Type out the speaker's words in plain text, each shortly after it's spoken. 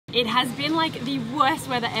It has been like the worst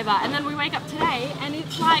weather ever, and then we wake up today and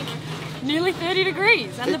it's like nearly 30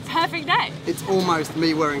 degrees and the perfect day. It's almost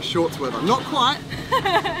me wearing shorts weather. Not quite.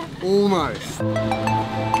 Almost.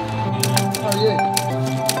 How are you?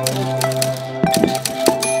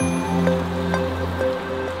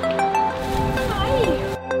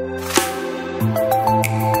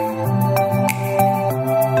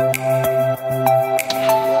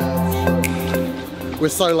 We're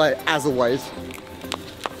so late, as always.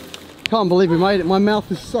 Can't believe we made it. My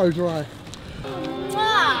mouth is so dry.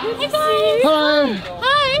 Hey guys! Hello!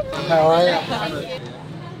 Hi! How are you?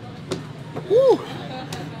 Woo.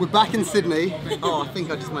 We're back in Sydney. Oh, I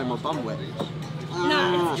think I just made my bum wet.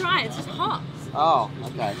 No, it's dry, it's just hot. Oh,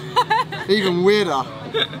 okay. Even weirder.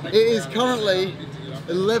 It is currently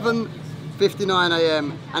 11:59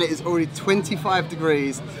 AM and it is already 25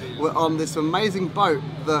 degrees. We're on this amazing boat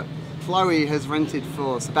that Chloe has rented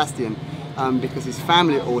for Sebastian because his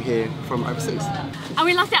family are all here from overseas. And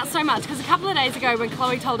we lucked out so much because a couple of days ago when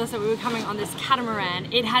Chloe told us that we were coming on this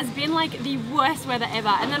catamaran, it has been like the worst weather ever,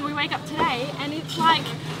 and then we wake up today and it's like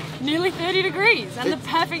nearly 30 degrees and the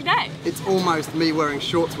perfect day. It's almost me wearing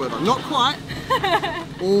shorts weather. Not quite.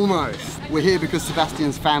 Almost. We're here because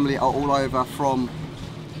Sebastian's family are all over from,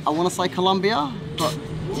 I want to say Colombia, but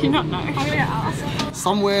do you not know? I'm gonna ask.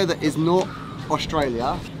 Somewhere that is not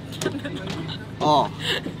Australia. Oh.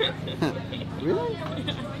 Really?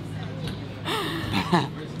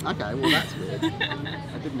 Okay, well that's weird.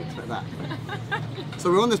 I didn't expect that.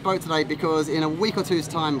 So we're on this boat today because in a week or two's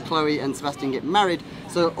time Chloe and Sebastian get married,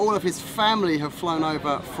 so all of his family have flown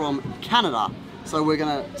over from Canada. So we're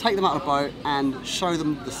going to take them out of the boat and show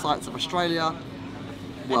them the sights of Australia.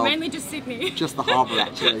 Well, mainly just Sydney. Just the harbour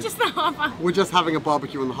actually. Just the harbour. We're just having a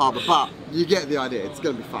barbecue on the harbour, but you get the idea, it's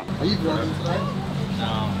going to be fun. Are you vlogging today?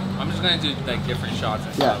 No, I'm just going to do like different shots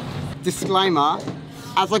and stuff. Disclaimer,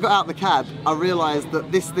 as I got out of the cab, I realised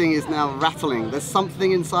that this thing is now rattling. There's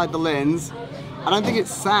something inside the lens. I don't think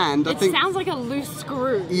it's sand. I think sounds like a loose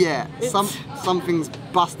screw. Yeah, something's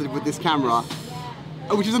busted with this camera,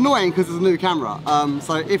 which is annoying because it's a new camera.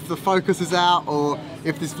 So if the focus is out or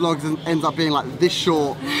if this vlog ends up being like this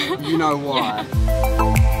short, you know why.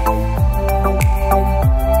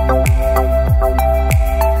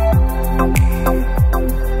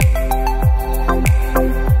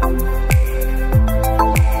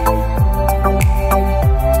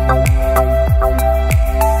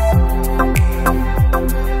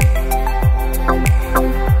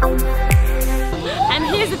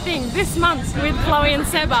 This month with Chloe and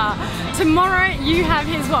Seba. Tomorrow you have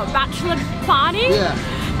his bachelor party? Yeah.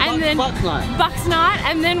 And then Bucks night. Bucks night,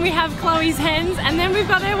 and then we have Chloe's hens, and then we've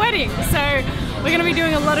got their wedding. So we're going to be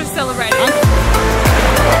doing a lot of celebrating.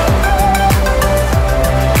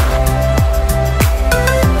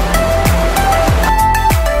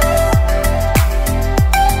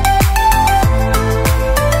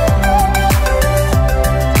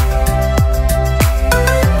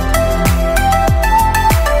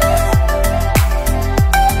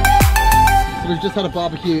 We've just had a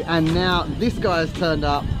barbecue and now this guy's turned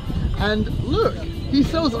up and look, he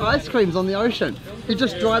sells ice creams on the ocean. He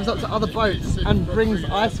just drives up to other boats and brings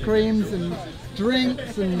ice creams and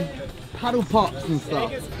drinks and paddle pops and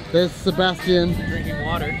stuff. There's Sebastian. Drinking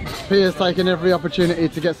water. He has taken every opportunity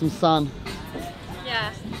to get some sun.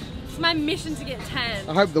 Yeah, it's my mission to get tan.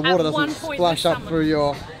 I hope the water doesn't splash up through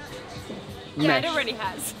your mesh. Yeah, it already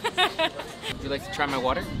has. Would you like to try my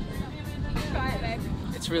water? Try it, babe.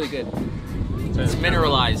 It's really good. It's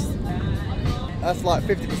mineralized. That's like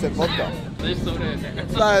 50% vodka. There's soda in there.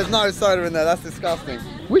 No, there's no soda in there, that's disgusting.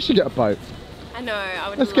 We should get a boat. I know, I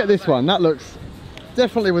would. Let's get this one, that looks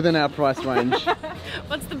definitely within our price range.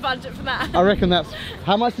 What's the budget for that? I reckon that's,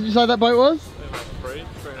 how much did you say that boat was?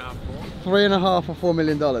 Three and a half, $4. $3.5 or $4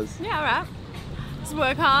 million. Yeah, alright. Just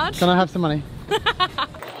work hard. Can I have some money?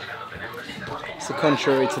 So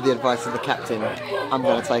contrary to the advice of the captain, I'm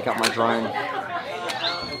going to take up my drone.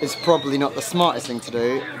 It's probably not the smartest thing to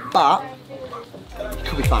do, but it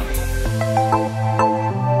could be fun.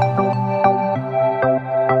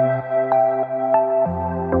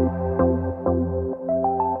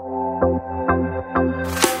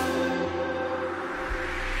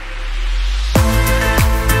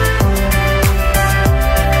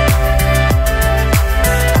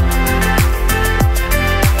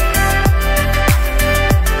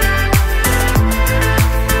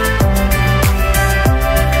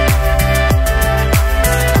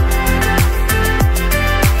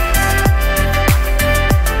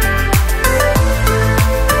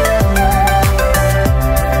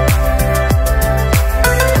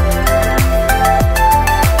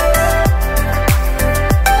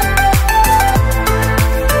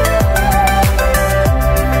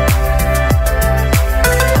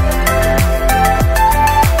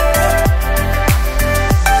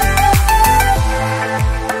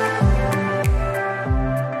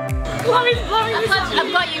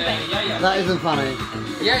 That isn't funny.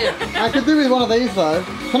 Yeah. I could do with one of these though.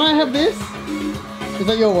 Can I have this? Is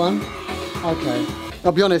that your one? Okay.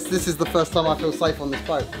 I'll be honest, this is the first time I feel safe on this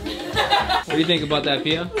boat. What do you think about that,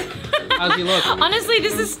 Pia? How's he look? Honestly,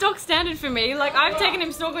 this is stock standard for me. Like, I've taken him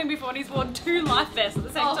snorkeling before and he's worn 2 life vests at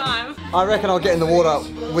the same time. I reckon I'll get in the water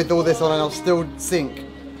with all this on and I'll still sink.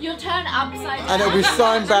 You'll turn upside down. And it'll be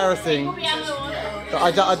so embarrassing. You'll be out of the water.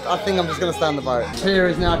 I think I'm just going to stay on the boat. Pia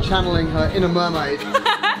is now channeling her inner mermaid.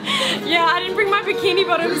 Yeah, I didn't bring my bikini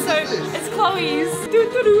bottom, so it's Chloe's.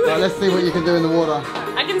 Right, let's see what you can do in the water.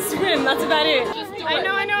 I can swim, that's about it. I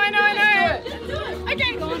know.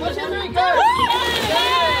 Okay.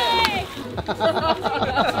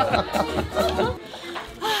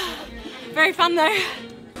 Very fun though.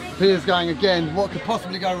 Pia's going again. What could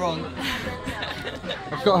possibly go wrong?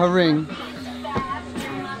 I've got her ring.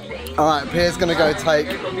 Alright, Pia's going to go take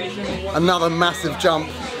another massive jump.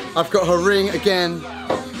 I've got her ring again,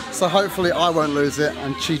 so hopefully I won't lose it,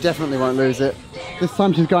 and she definitely won't lose it. This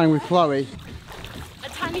time she's going with Chloe. A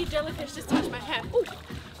tiny jellyfish just touched my hair. Ooh,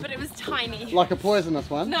 but it was tiny. Like a poisonous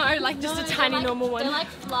one? No, like just a tiny normal one. They're like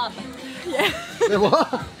flub. Yeah. They're what?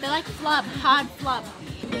 They're like flub, hard flub.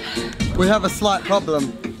 We have a slight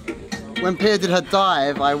problem. When Pia did her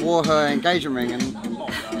dive, I wore her engagement ring and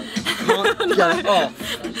can't get it off.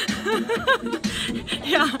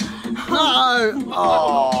 Yeah. No!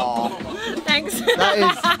 Oh. Thanks. That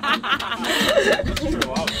is...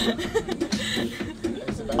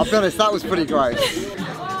 I'll be honest, that was pretty gross.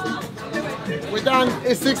 We're done.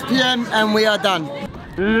 It's 6 PM and we are done.